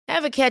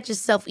Ever catch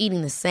yourself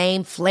eating the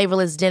same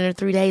flavorless dinner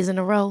 3 days in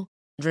a row?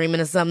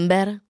 Dreaming of something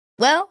better?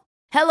 Well,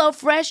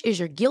 HelloFresh is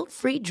your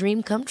guilt-free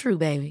dream come true,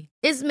 baby.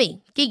 It's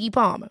me, Keke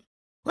Palmer.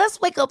 Let's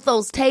wake up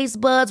those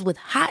taste buds with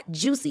hot,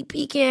 juicy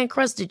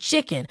pecan-crusted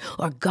chicken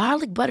or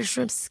garlic butter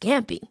shrimp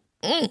scampi.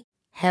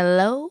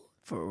 Hello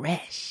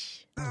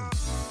Fresh.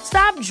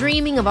 Stop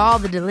dreaming of all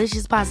the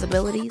delicious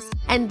possibilities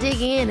and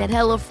dig in at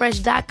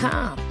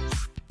HelloFresh.com.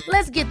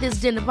 Let's get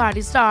this dinner party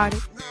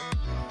started.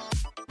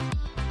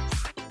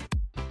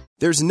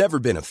 There's never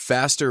been a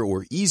faster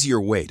or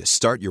easier way to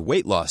start your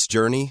weight loss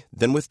journey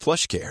than with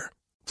PlushCare.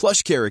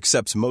 PlushCare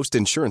accepts most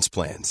insurance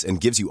plans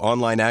and gives you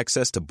online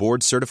access to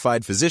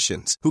board-certified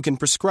physicians who can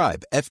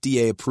prescribe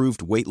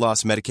FDA-approved weight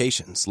loss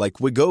medications like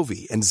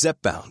Wegovy and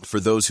Zepbound for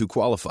those who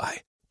qualify.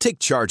 Take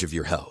charge of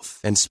your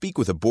health and speak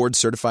with a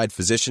board-certified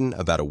physician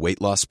about a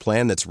weight loss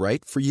plan that's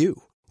right for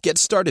you. Get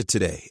started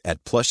today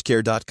at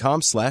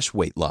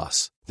plushcare.com/weight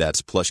loss.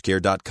 That's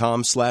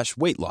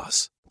plushcare.com/weight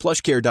loss.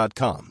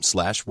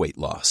 plushcare.com/weight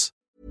loss.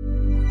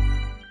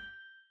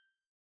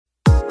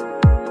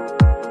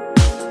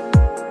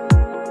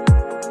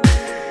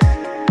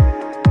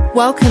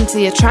 Welcome to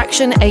the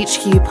Attraction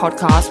HQ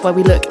podcast, where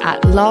we look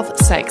at love,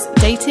 sex,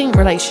 dating,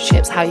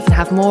 relationships, how you can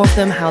have more of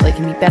them, how they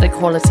can be better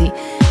quality,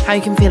 how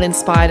you can feel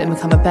inspired and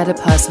become a better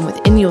person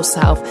within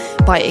yourself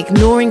by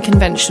ignoring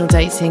conventional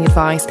dating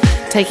advice,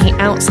 taking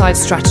outside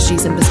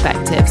strategies and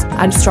perspectives,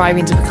 and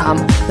striving to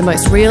become the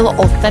most real,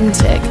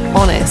 authentic,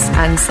 honest,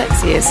 and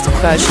sexiest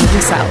version of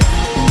yourself.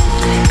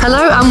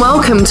 Hello and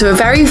welcome to a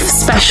very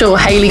special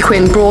Hayley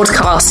Quinn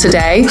broadcast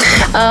today.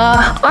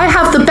 I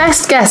have the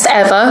best guest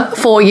ever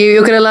for you.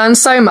 You're going to learn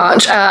so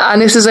much. And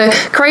this is a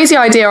crazy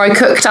idea I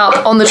cooked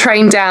up on the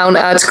train down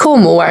to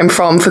Cornwall, where I'm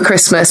from, for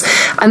Christmas.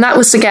 And that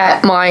was to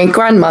get my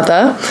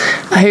grandmother,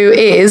 who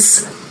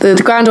is the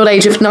grand old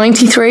age of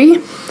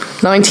 93.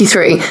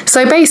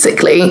 So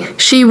basically,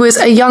 she was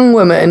a young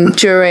woman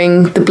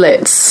during the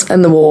Blitz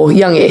and the war,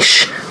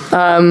 youngish.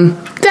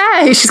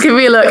 There, she's giving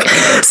me a look.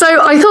 So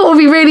I thought what would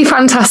be really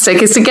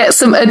fantastic is to get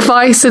some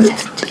advice and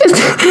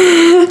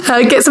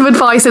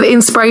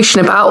inspiration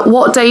about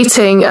what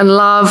dating and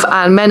love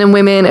and men and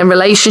women and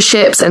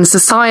relationships and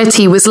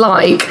society was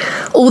like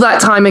all that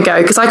time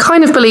ago. Because I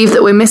kind of believe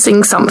that we're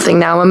missing something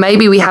now, and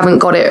maybe we haven't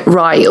got it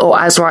right, or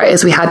as right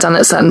as we had done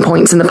at certain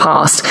points in the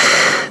past.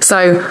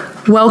 So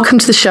welcome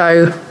to the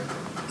show,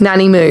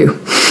 Nanny Moo.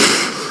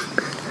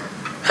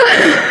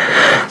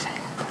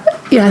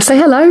 Yeah, say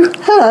hello.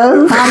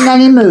 Hello, I'm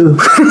Nanny Moo.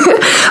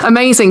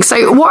 Amazing.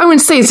 So what I want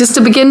to say is, just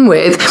to begin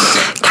with,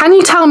 can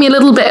you tell me a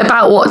little bit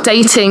about what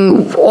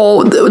dating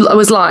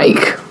was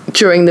like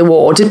during the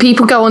war? Did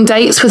people go on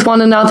dates with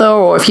one another,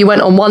 or if you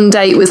went on one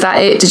date, was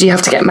that it? Did you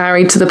have to get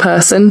married to the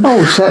person?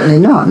 Oh, certainly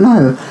not,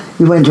 no.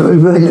 You went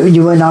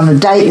on a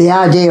date. The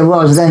idea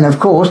was then, of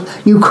course,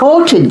 you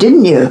courted,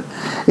 didn't you?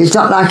 It's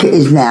not like it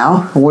is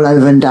now, all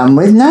over and done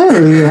with. No,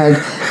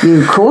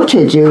 you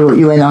courted.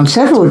 You went on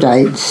several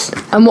dates.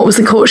 And what was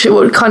the courtship?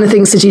 What kind of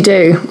things did you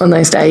do on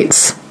those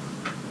dates?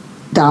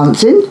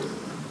 Dancing,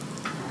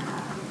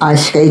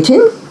 ice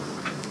skating,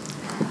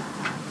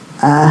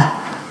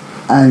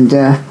 and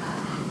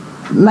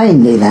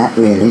mainly that,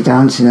 really,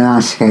 dancing and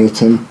ice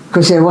skating,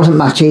 because there wasn't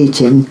much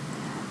eating.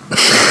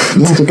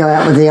 You had to go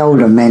out with the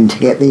older men to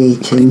get the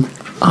eating.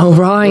 Oh,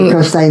 right.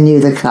 Because they knew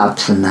the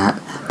clubs and that.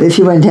 But if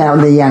you went out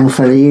with a young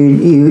fella, you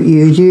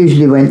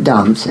usually went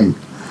dancing.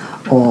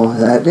 Or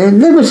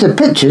there was the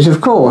pictures,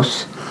 of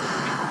course.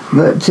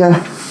 But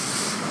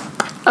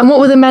and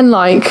what were the men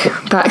like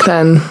back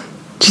then?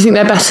 Do you think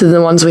they're better than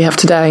the ones we have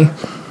today?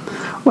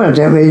 Well, I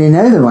don't really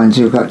know the ones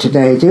we've got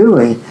today, do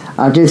we?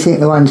 I do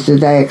think the ones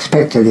today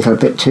expect a little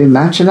bit too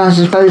much, and I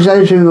suppose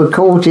those who were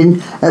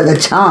courting at the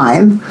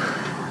time,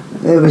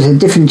 it was a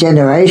different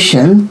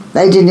generation.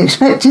 They didn't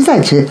expect, did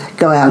they, to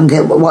go out and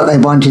get what they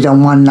wanted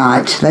on one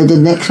night? They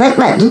didn't expect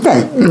that, did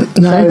they?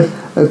 No.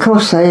 So, of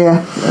course,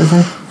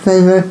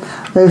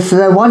 if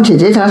they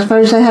wanted it, I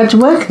suppose they had to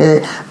work at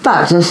it.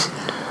 But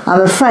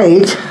I'm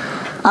afraid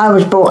I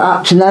was brought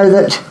up to know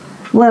that,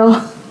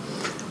 well,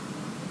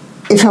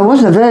 if I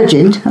wasn't a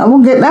virgin, I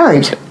wouldn't get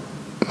married.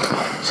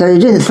 So you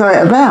didn't throw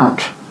it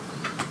about.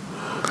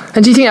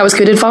 And do you think that was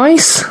good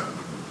advice?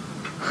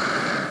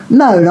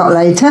 No, not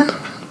later.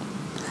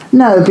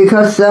 No,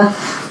 because I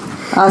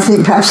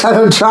think perhaps I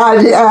had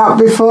tried it out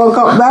before I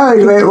got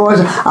married, where it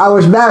was I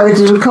was married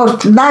and of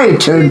course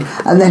married to him.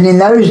 And then in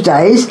those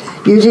days,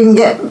 you didn't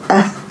get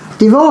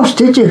divorced,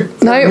 did you?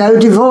 No. No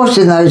divorce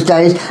in those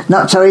days,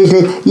 not so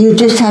easily. You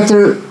just had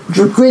to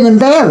grin and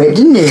bear it,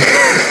 didn't you?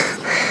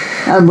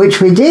 And which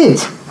we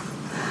did.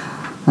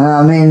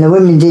 I mean, the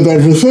women did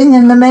everything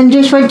and the men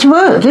just went to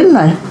work, didn't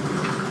they?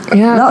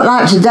 Yeah. Not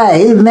like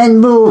today. Men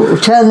will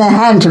turn their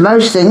hand to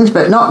most things,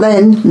 but not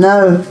then.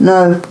 No.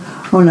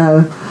 Oh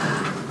no.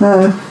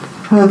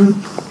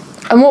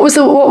 And what was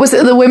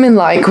the women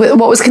like? What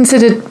was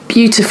considered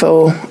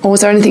beautiful, or was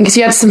there anything? Because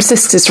you had some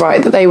sisters,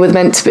 right? That they were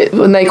meant to be.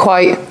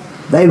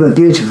 They were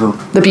beautiful.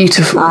 The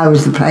beautiful. I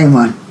was the plain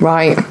one.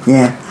 Right.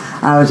 Yeah,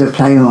 I was the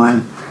plain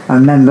one. I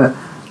remember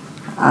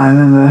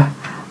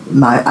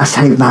I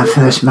saved my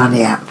first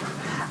money up.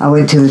 I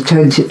went to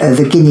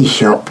the guinea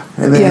shop.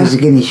 There was a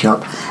guinea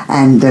shop,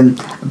 and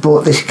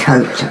bought this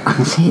coat. I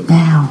can see it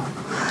now,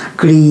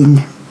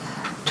 green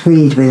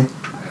tweed with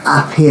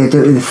up here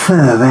with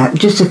fur around,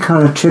 just a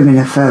collar trimming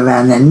of fur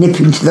around there,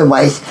 nipping to the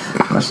waist.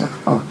 It was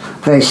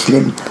very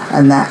slim,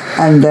 and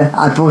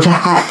I bought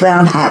a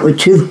brown hat with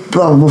two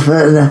bobbles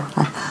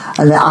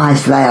and the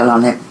ice veil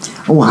on it.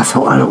 Oh, I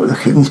thought I looked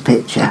like in this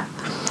picture.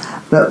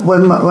 But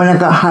when I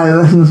got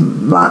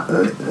home,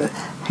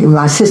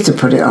 my sister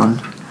put it on,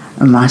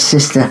 and my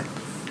sister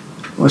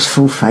was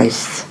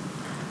full-faced,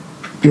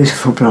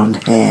 beautiful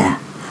blonde hair,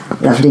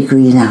 lovely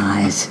green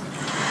eyes.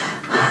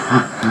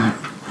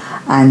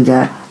 And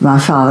my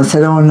father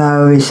said, "Oh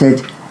no," he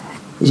said,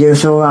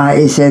 "it's all right."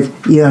 He said,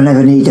 "You'll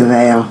never need a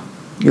veil.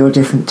 You're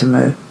different to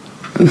me."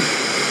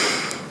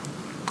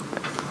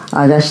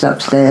 I dashed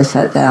upstairs,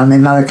 sat down, my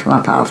mother came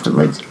up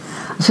afterwards.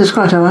 I said, "It's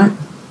quite all right.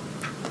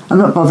 I'm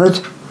not bothered."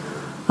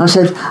 I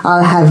said,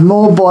 "I'll have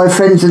more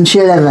boyfriends than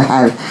she'll ever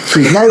have.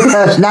 She's no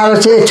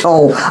personality at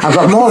all. I've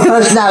got more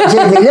personality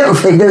in my little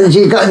finger than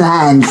she's got in the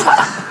hands."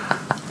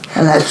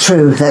 And that's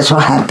true. That's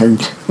what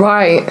happened.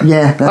 Right.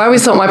 Yeah. I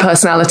always thought my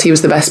personality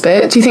was the best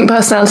bit. Do you think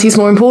personality is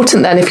more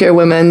important then if you're a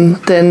woman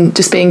than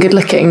just being good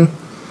looking?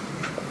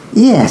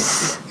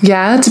 Yes.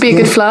 Yeah, to be a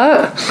good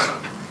flirt?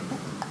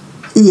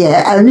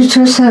 Yeah, only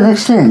to a certain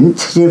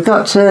extent. You've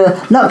got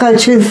to not go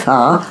too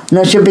far,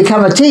 unless you'll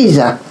become a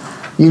teaser.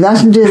 You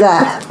mustn't do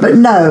that. But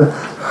no,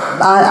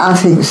 I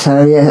think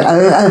so,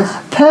 yeah.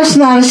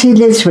 Personality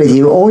lives with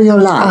you all your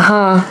life.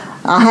 Uh-huh.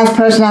 I have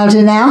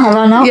personality now, have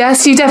I not?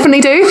 Yes, you definitely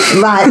do.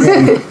 Right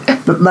then.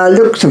 But my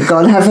looks have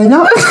gone, have they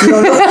not?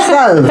 Your looks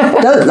go,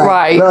 don't they?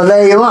 Right. Well,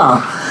 there you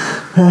are.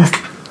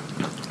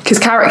 Because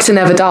character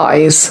never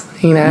dies,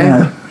 you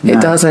know? No, it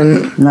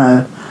doesn't.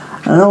 No.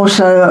 And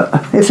also,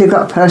 if you've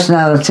got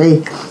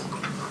personality,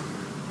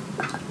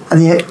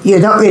 and you're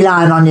not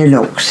relying on your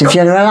looks. If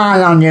you're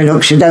relying on your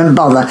looks, you don't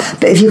bother.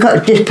 But if you've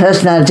got this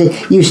personality,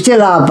 you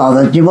still are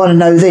bothered. You want to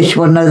know this,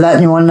 you want to know that,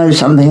 and you want to know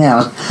something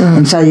else.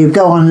 And so you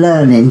go on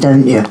learning,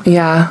 don't you?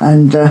 Yeah.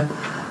 And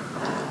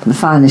the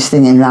finest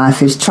thing in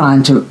life is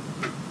trying to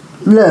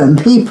learn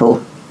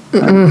people.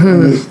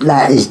 And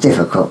that is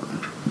difficult.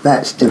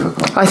 That's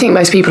difficult. I think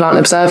most people aren't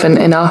observant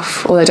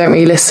enough, or they don't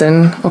really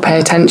listen or pay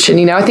attention.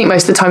 You know, I think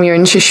most of the time your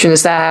intuition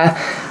is there,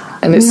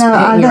 and it's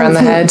hitting you around the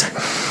head.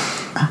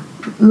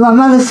 My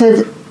mother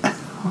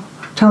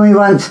told me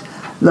once,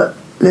 that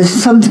there's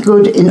something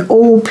good in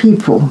all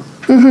people,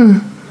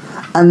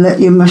 and that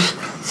you must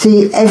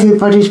see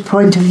everybody's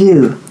point of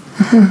view.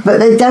 But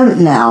they don't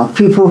now.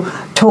 People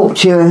talk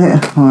to you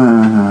and think,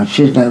 "Oh,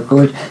 she's no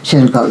good, she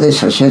hasn't got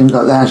this or she hasn't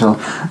got that, or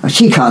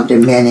she can't do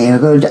me any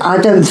good." I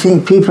don't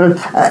think people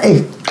are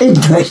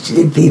interested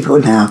in people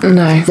now.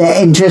 No.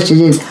 They're interested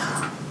in,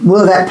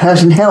 will that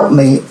person help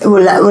me?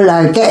 Will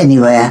I get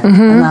anywhere?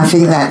 And I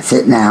think that's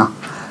it now.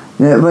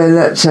 Well,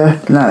 that's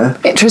no.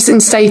 Interest in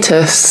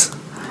status.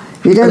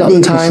 You don't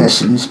need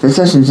possessions.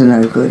 Possessions are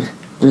no good.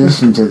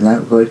 Possessions are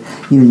no good.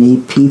 You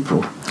need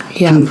people.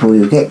 Yeah. People.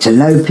 You get to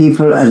know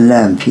people and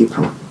learn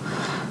people.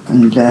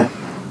 And,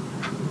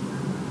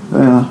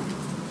 well,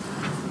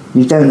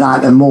 you don't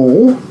like them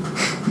all,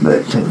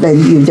 but then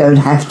you don't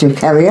have to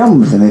carry on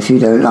with them if you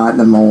don't like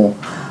them all.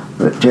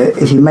 But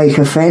if you make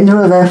a friend,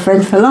 well, they're a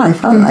friend for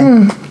life, aren't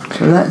they?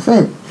 So that's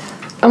it.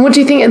 And what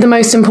do you think are the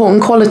most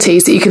important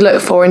qualities that you could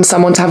look for in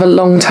someone to have a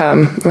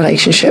long-term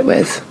relationship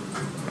with?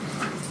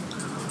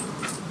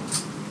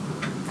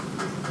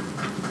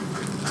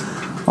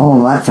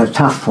 Oh, that's a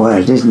tough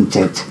word, isn't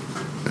it?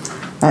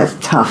 That's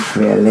tough,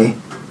 really.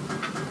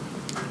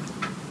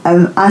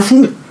 I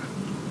think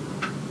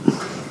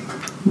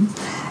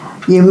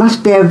you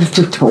must be able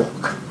to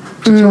talk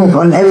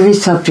on every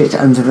subject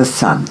under the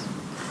sun.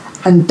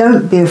 And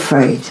don't be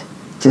afraid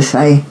to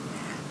say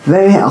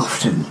very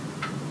often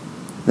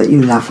that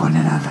you love one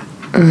another.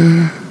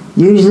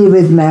 Usually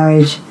with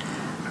marriage,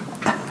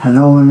 a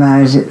normal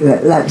marriage,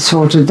 that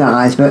sort of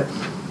dies, but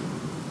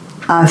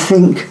I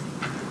think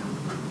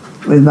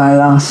with my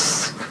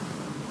last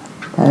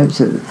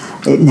marriage,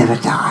 it never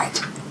died.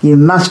 You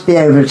must be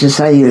able to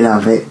say you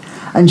love it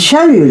and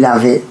show you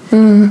love it.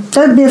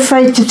 Don't be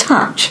afraid to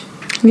touch.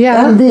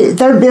 Yeah.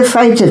 Don't be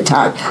afraid to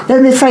touch.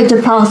 Don't be afraid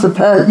to pass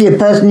your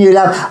person you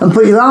love and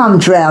put your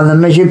arms around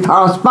them as you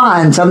pass by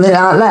and something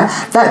like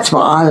that. That's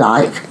what I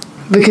like.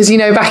 Because, you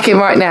know, back in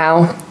right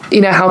now,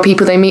 you know how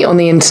people, they meet on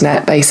the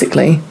internet,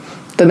 basically.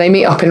 Then they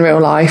meet up in real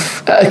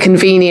life at a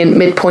convenient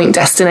midpoint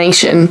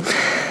destination,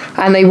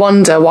 and they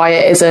wonder why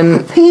it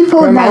isn't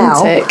people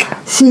romantic.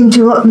 Now seem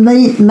to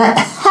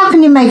how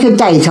can you make a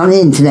date on the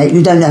internet?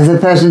 You don't know if the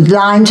person's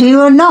lying to you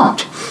or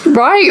not.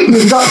 Right.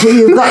 You've got to.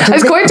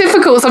 It's quite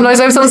difficult sometimes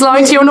if someone's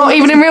lying to you or not,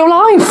 even in real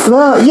life.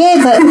 Well, yeah,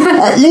 but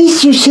at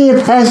least you see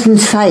a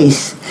person's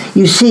face.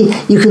 You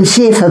can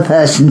see if a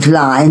person's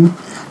lying.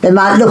 They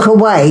might look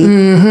away,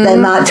 they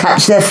might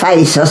touch their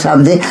face or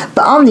something,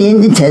 but on the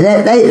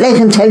internet they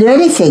can tell you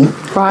anything.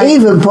 Right.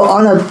 Even put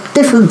on a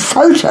different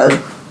photo.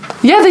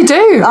 Yeah, they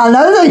do. I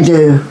know they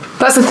do.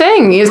 That's the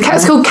thing.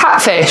 It's called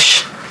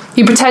catfish.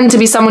 You pretend to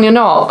be someone you're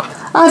not.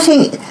 I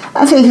think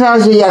if I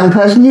was a young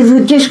person,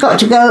 you've just got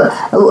to go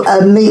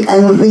meet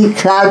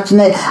crowds. And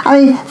they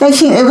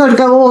think they've got to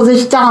go all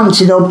this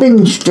dancing or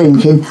binge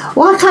drinking.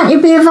 Why can't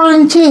you be a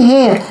volunteer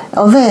here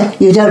or there?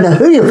 You don't know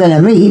who you're going to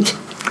meet.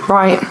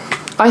 Right.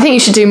 I think you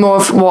should do more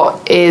of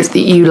what is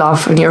that you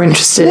love and you're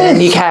interested in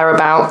and you care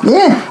about.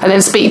 Yeah. And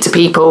then speak to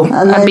people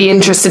and be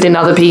interested in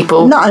other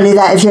people. Not only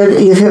that,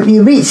 if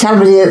you meet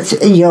somebody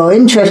that you're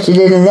interested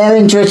in and they're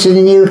interested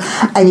in you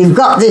and you've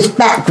got this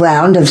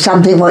background of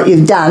something what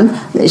you've done,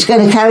 it's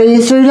going to carry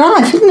you through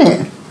life, isn't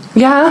it?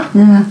 Yeah.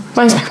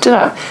 Most people do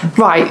that.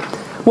 Right.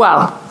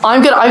 Well,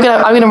 I'm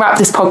gonna wrap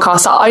this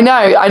podcast up. I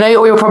know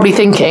what you're probably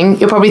thinking.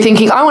 You're probably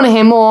thinking, I want to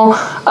hear more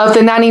of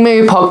the Nanny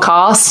Moo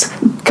podcast.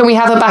 Can we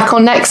have her back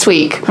on next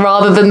week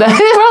rather than the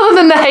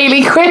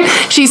Hayley Quinn?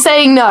 She's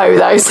saying no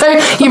though. So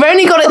you've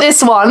only got it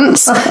this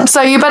once.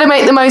 So you better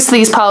make the most of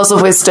these pearls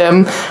of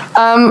wisdom.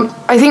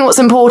 I think what's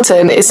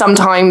important is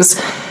sometimes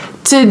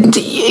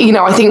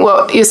I think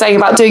what you're saying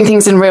about doing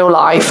things in real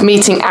life,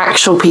 meeting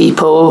actual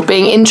people,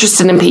 being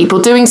interested in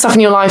people, doing stuff in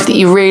your life that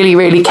you really,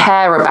 really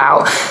care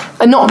about,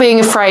 and not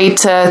being afraid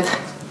to,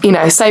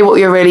 say what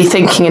you're really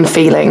thinking and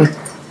feeling.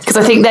 Because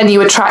I think then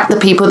you attract the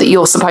people that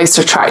you're supposed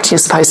to attract and you're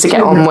supposed to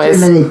get on with.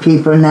 Too many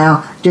people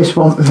now just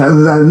want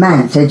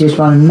romance. They just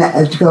want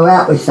to go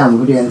out with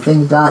somebody and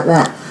things like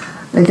that.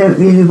 They don't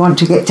really want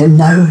to get to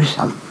know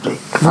somebody.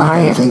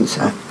 Right. I don't think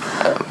so.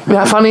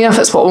 Yeah, funny enough,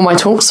 that's what all my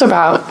talks are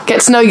about.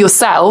 Get to know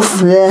yourself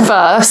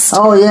first.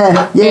 Oh,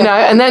 yeah.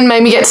 And then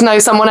maybe get to know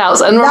someone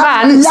else. And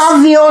romance.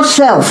 Love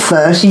yourself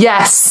first.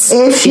 Yes.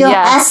 If you're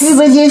happy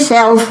with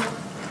yourself.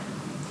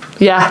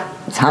 Yeah.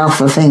 It's half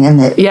the thing, isn't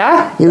it?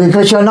 Yeah.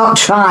 Because you're not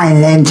trying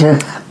then to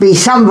be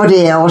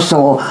somebody else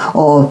or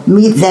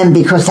meet them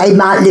because they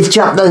might lift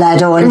you up the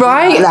ladder or anything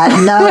like that.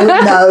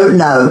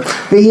 No.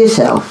 Be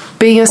yourself.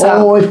 Be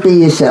yourself. Always be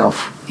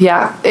yourself.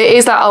 Yeah, it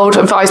is that old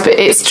advice, but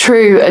it's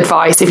true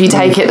advice if you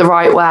take it the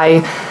right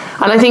way.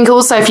 And I think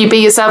also if you be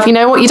yourself, you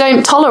know what, you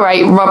don't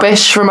tolerate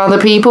rubbish from other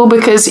people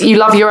because you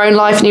love your own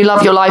life and you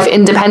love your life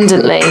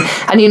independently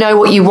and you know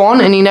what you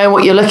want and you know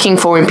what you're looking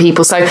for in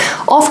people. So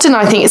often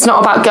I think it's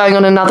not about going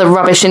on another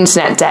rubbish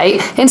internet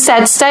date.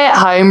 Instead, stay at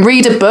home,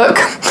 read a book,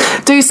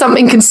 do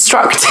something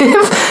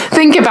constructive,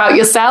 think about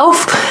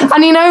yourself.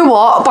 And you know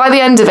what, by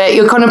the end of it,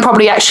 you're going to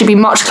probably actually be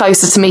much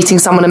closer to meeting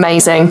someone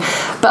amazing.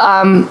 But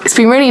it's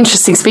been really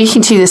interesting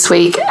speaking to you this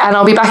week, and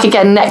I'll be back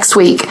again next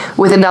week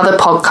with another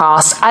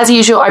podcast. As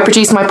usual, I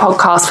produce my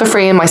podcast for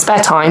free in my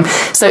spare time.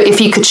 So if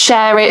you could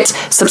share it,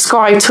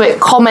 subscribe to it,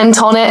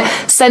 comment on it,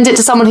 send it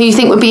to someone who you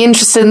think would be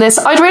interested in this,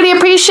 I'd really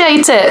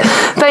appreciate it.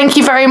 Thank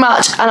you very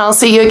much, and I'll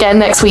see you again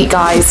next week,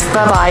 guys.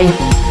 Bye-bye.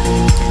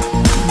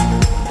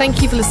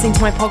 Thank you for listening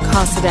to my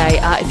podcast today.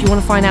 If you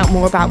want to find out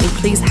more about me,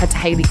 please head to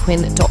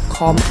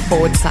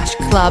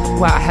hayleyquinn.com/club,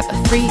 where I have a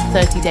free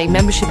 30-day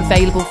membership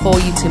available for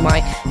you to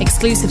my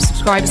exclusive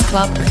subscribers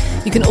club.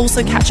 You can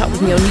also catch up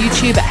with me on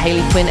YouTube at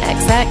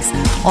HayleyQuinnXX,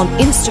 on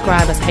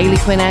Instagram as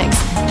HayleyQuinnX,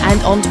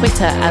 and on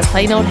Twitter as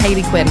plain old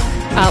Hayley Quinn.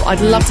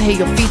 I'd love to hear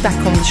your feedback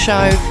on the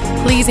show.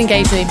 Please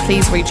engage with me,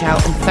 please reach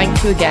out, and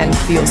thank you again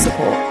for your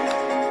support.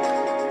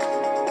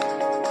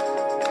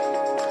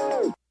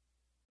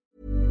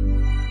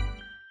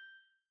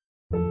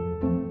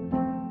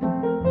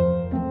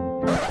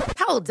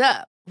 Hold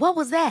up. What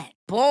was that?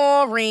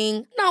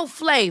 Boring. No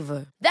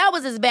flavor. That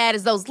was as bad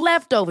as those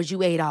leftovers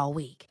you ate all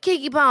week.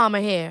 Keke Palmer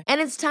here. And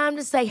it's time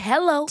to say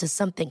hello to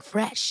something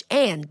fresh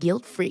and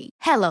guilt-free.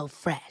 Hello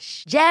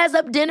Fresh. Jazz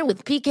up dinner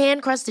with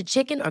pecan-crusted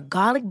chicken or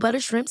garlic butter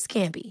shrimp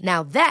scampi.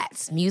 Now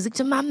that's music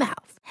to my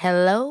mouth.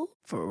 Hello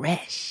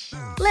Fresh.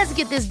 Let's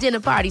get this dinner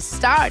party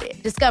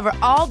started. Discover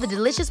all the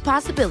delicious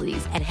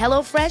possibilities at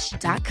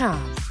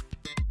HelloFresh.com.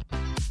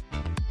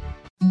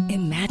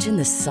 Imagine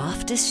the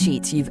softest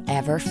sheets you've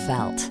ever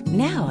felt.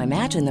 Now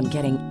imagine them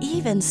getting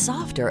even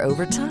softer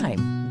over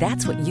time.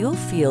 That's what you'll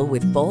feel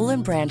with Boll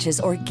 & Branch's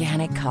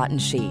organic cotton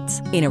sheets.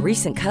 In a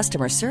recent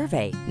customer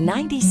survey,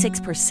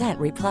 96%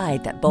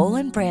 replied that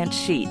Boll & Branch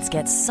sheets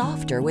get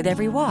softer with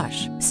every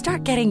wash.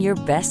 Start getting your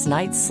best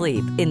night's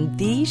sleep in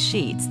these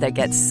sheets that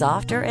get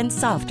softer and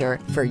softer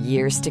for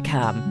years to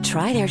come.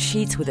 Try their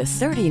sheets with a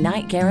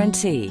 30-night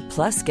guarantee.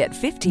 Plus, get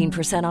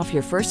 15% off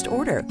your first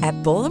order at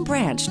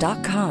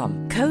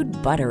bollandbranch.com. Code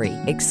BUTTERY.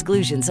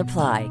 Exclusions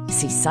apply.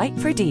 See site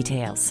for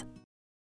details.